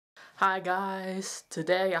Hi guys,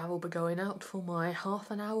 today I will be going out for my half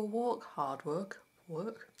an hour walk,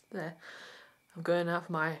 there. I'm going out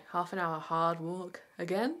for my half an hour hard walk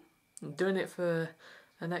again. I'm doing it for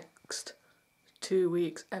the next 2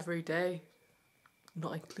 weeks every day,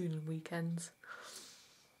 not including weekends.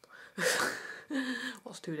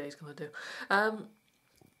 What's 2 days gonna do?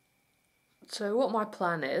 So what my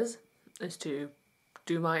plan is to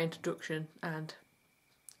do my introduction and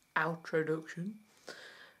outroduction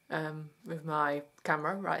with my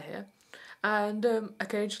camera right here, and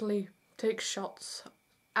occasionally take shots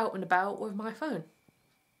out and about with my phone,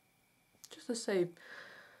 just to save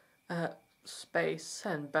space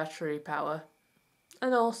and battery power.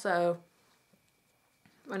 And also,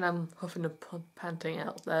 when I'm huffing and panting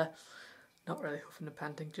out there, not really huffing and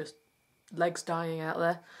panting, just legs dying out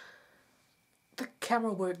there, the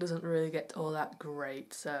camera work doesn't really get all that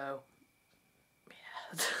great, so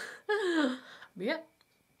yeah. But yeah,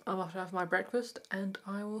 I'm off to have my breakfast and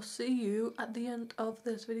I will see you at the end of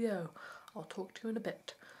this video. I'll talk to you in a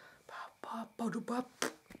bit.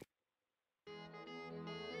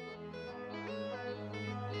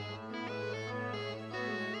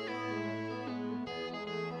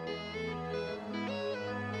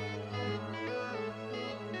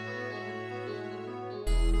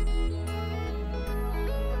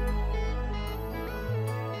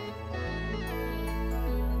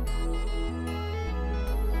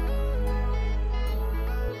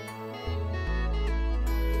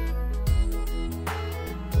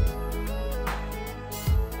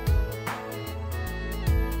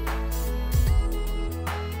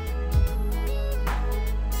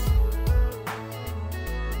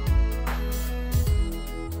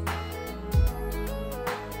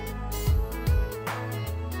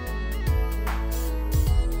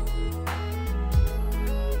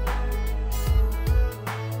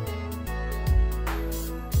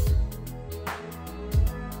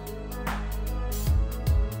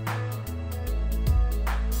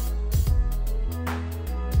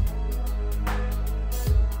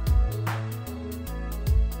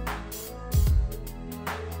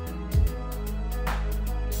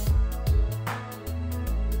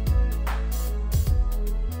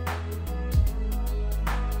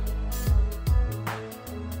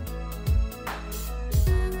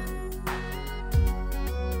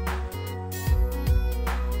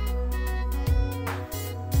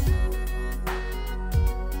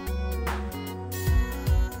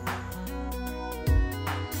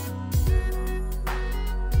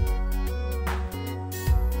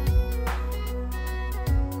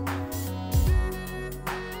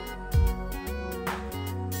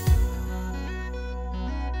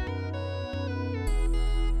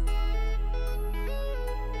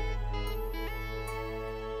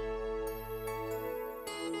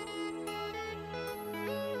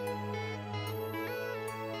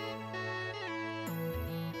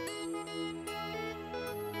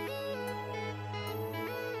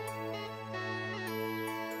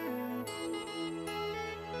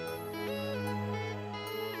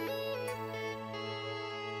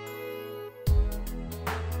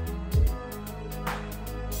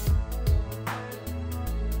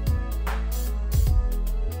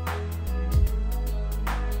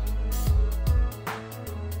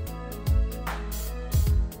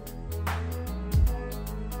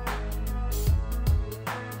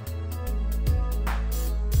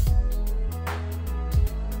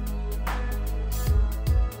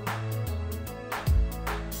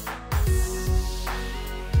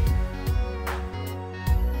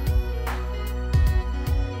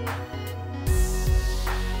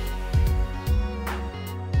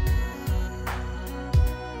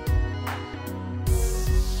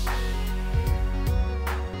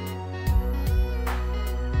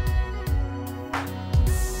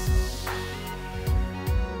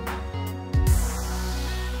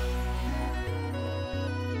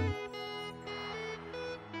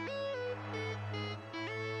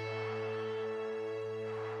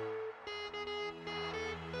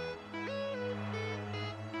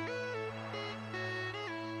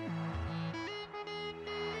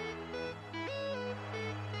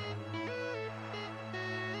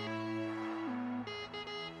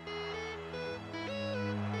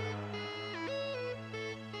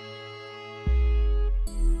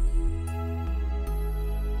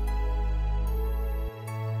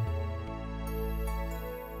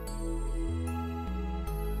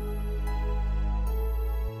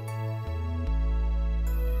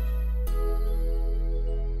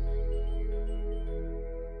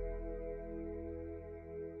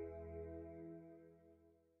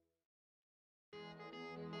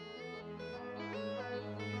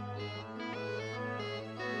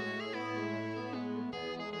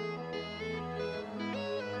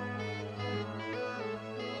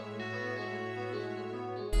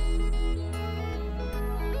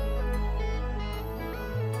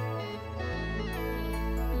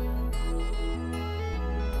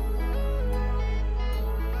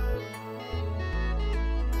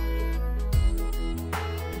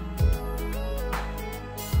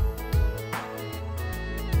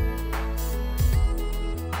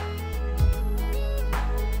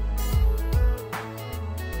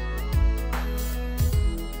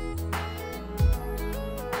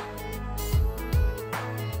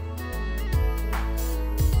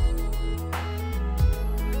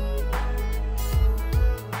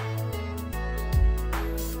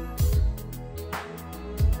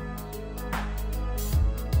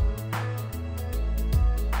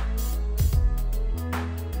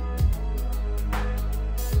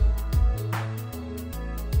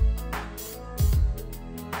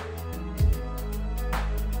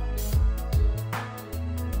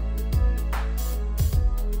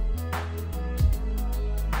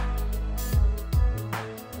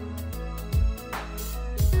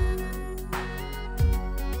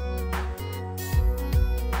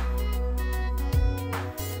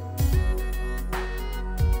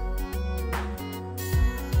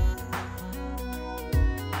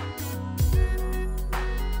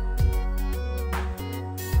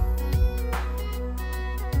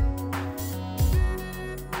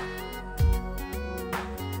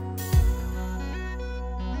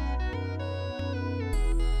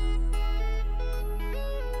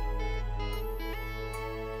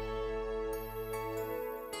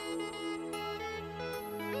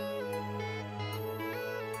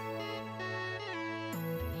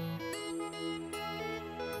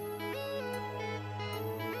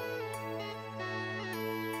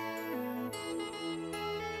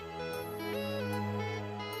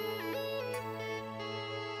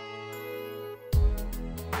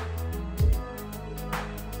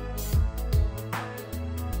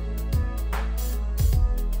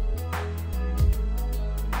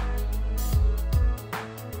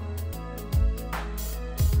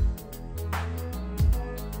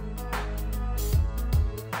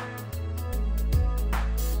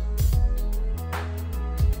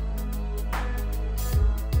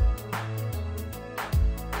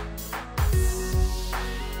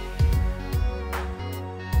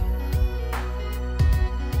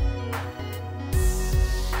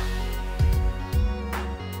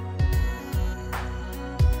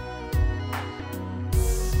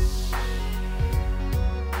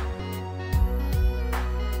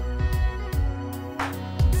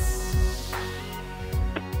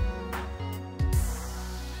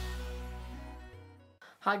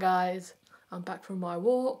 Hi guys, I'm back from my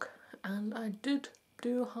walk and I did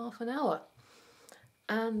do half an hour.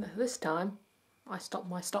 And this time I stopped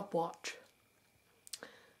my stopwatch.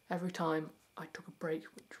 Every time I took a break,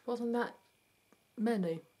 which wasn't that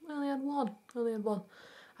many. I only had one.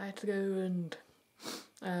 I had to go and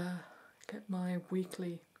get my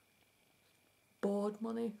weekly board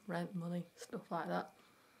money, rent money, stuff like that.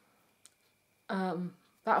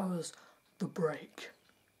 That was the break.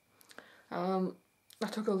 I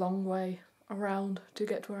took a long way around to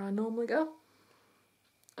get to where I normally go.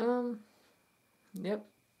 Yep.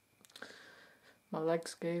 My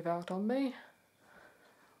legs gave out on me.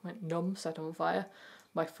 Went numb, set on fire.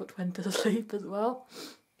 My foot went to sleep as well.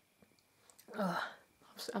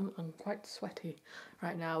 I'm quite sweaty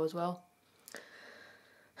right now as well.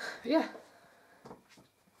 Yeah.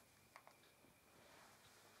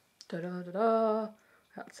 Da-da-da-da.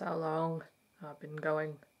 That's how long I've been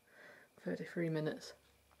going. 33 minutes.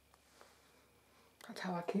 That's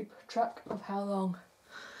how I keep track of how long.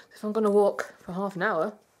 If I'm going to walk for half an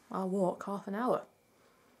hour, I'll walk half an hour.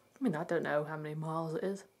 I mean, I don't know how many miles it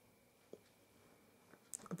is.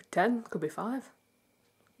 It could be 10, could be 5.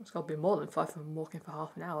 It's got to be more than 5 if I'm walking for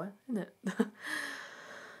half an hour, isn't it?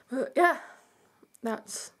 But yeah,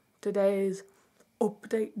 that's today's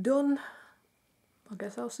update done. I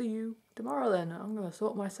guess I'll see you tomorrow then. I'm going to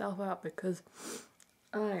sort myself out because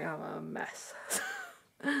I am a mess.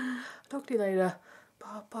 Talk to you later.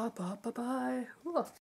 Bye bye bye bye bye.